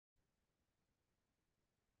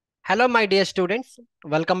Hello, my dear students.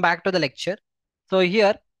 Welcome back to the lecture. So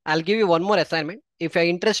here, I'll give you one more assignment. If you're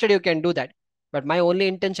interested, you can do that. But my only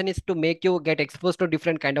intention is to make you get exposed to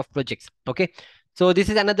different kind of projects. Okay. So this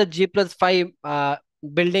is another G+5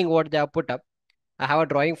 building what they have put up. I have a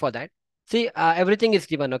drawing for that. See, everything is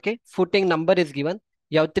given. Okay. Footing number is given.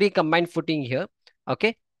 You have three combined footing here.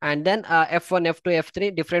 Okay. And then F1, F2,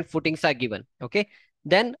 F3 different footings are given. Okay.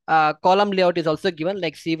 Then column layout is also given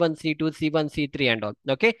like C1, C2, C1, C3 and all.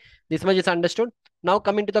 Okay. This much is understood. Now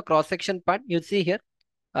coming to the cross section part, you see here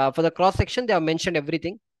for the cross section, they have mentioned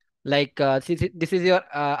everything. Like this is your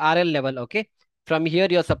RL level. Okay. From here,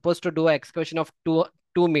 you're supposed to do an excavation of 2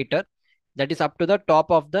 meter. That is up to the top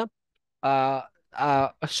of the uh,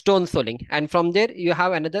 stone soling, and from there you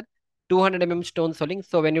have another 200 stone soling.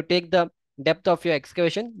 So when you take the depth of your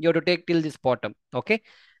excavation, you have to take till this bottom. Okay.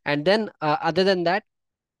 And then other than that,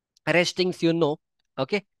 rest things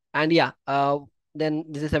okay. And yeah, then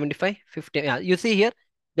this is 75 50. Yeah, you see here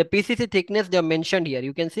the PCC thickness they have mentioned here.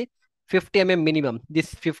 You can see 50 minimum,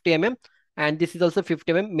 this 50 and this is also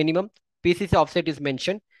 50 minimum. PCC offset is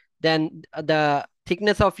mentioned. Then the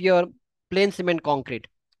thickness of your plain cement concrete,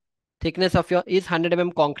 thickness of your is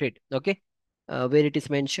 100 concrete. Okay. Where it is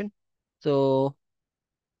mentioned. So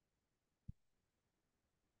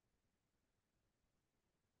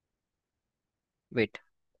wait,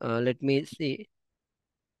 let me see.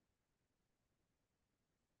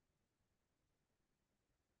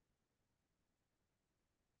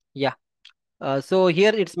 Yeah. So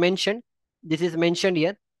here it's mentioned, this is mentioned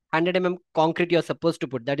here, 100 concrete you're supposed to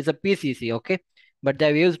put. That is a PCC, okay? But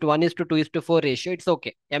they've used 1:2:4 ratio. It's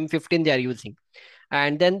okay. M15 they are using.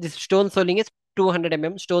 And then this stone soling is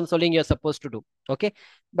 200 stone soling you're supposed to do, okay?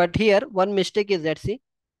 But here one mistake is that, see,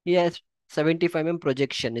 he has 75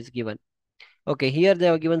 projection is given. Okay, here they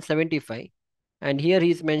have given 75 and here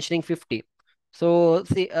he's mentioning 50. So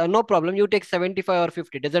see, no problem. You take 75 or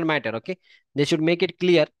 50, doesn't matter. Okay, they should make it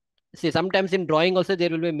clear. See, sometimes in drawing also there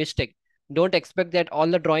will be a mistake. Don't expect that all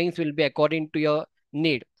the drawings will be according to your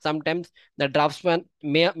need. Sometimes the draftsman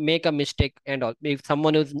may make a mistake and all. If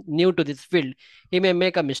someone who's new to this field, he may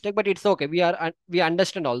make a mistake, but it's okay. We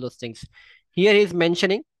understand all those things. Here he is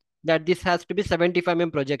mentioning that this has to be 75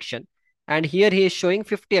 projection, and here he is showing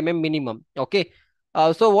 50 minimum. Okay,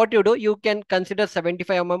 so what you do, you can consider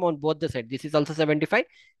 75 on both the sides. This is also 75.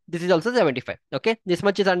 This is also 75. Okay, this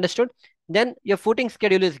much is understood. Then your footing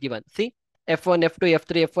schedule is given. See, F1, F2,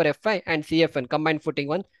 F3, F4, F5, and CFN combined footing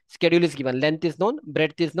one schedule is given. Length is known,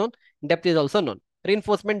 breadth is known, depth is also known.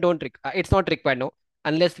 Reinforcement don't it's not required now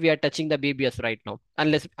unless we are touching the BBS right now.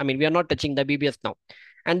 Unless we are not touching the BBS now.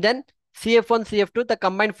 And then CF1, CF2, the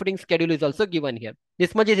combined footing schedule is also given here.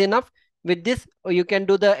 This much is enough. With this, you can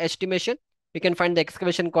do the estimation. You can find the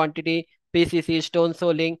excavation quantity, PCC, stone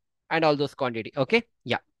soling, and all those quantity. Okay.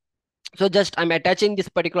 Yeah. So just I'm attaching this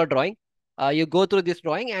particular drawing. You go through this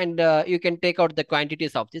drawing and you can take out the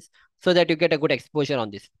quantities of this so that you get a good exposure on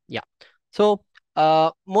this. Yeah. So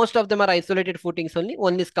most of them are isolated footings only.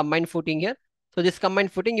 One is combined footing here. So this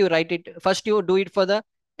combined footing, you write it first. You do it for the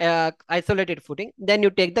isolated footing, then you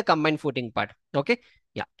take the combined footing part. Okay.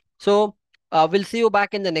 Yeah. So we'll see you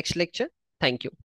back in the next lecture. Thank you.